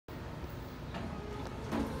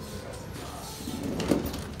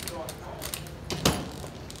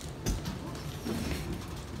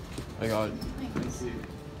I got it. Thanks.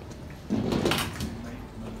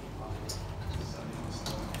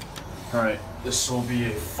 Alright, this will be a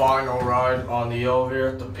final ride on the elevator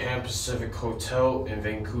at the Pan Pacific Hotel in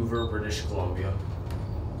Vancouver, British Columbia.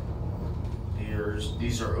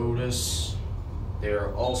 These are Otis. They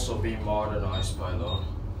are also being modernized by them.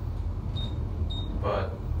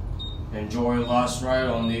 But enjoy your last ride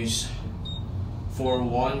on these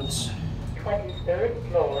 401s. 23rd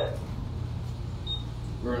floor.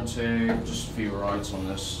 We're going to take just a few rides on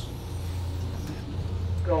this.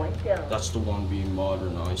 Going down. That's the one being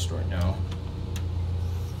modernized right now.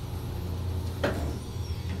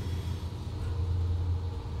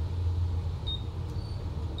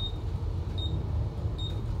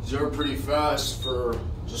 These are pretty fast for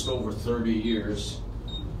just over 30 years.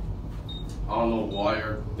 I don't know why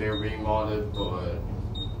they're being modded, but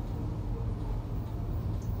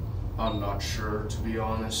I'm not sure, to be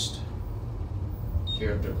honest.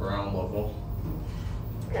 Here at the ground level.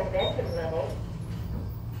 Convention level.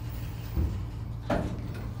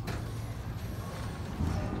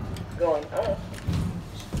 Going up.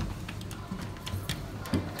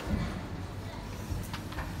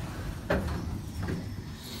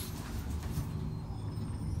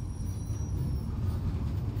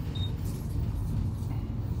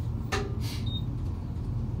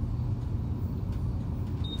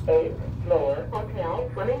 Eighth floor, hotel,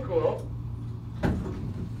 swimming pool.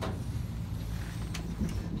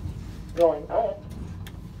 Going up.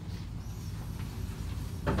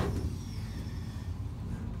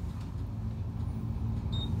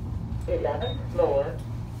 Eleventh floor.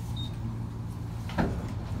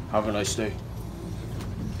 Have a nice day.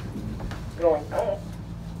 Going up.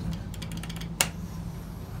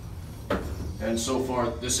 And so far,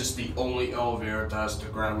 this is the only elevator that has the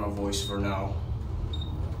grandma voice for now.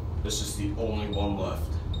 This is the only one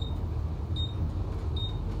left.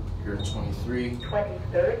 Here at 23.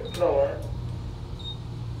 23rd floor.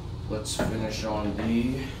 Let's finish on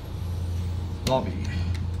the lobby.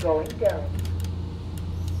 Going down.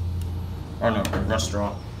 Oh no,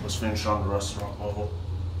 restaurant. Let's finish on the restaurant level.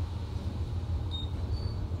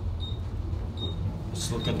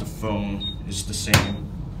 Let's look at the phone. It's the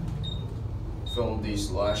same. Filmed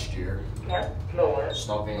these last year. 10th floor.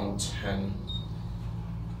 Stopping on 10.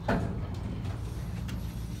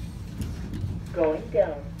 Going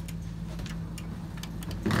down.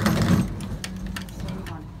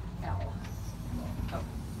 L.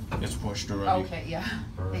 It's pushed already. Okay, yeah.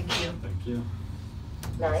 Thank you. Thank you.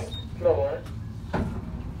 9th floor.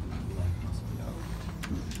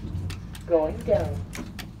 Going down.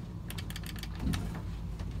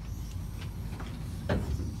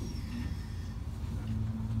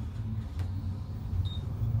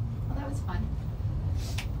 Well, that was fun.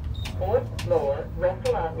 4th floor,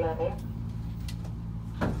 restaurant level.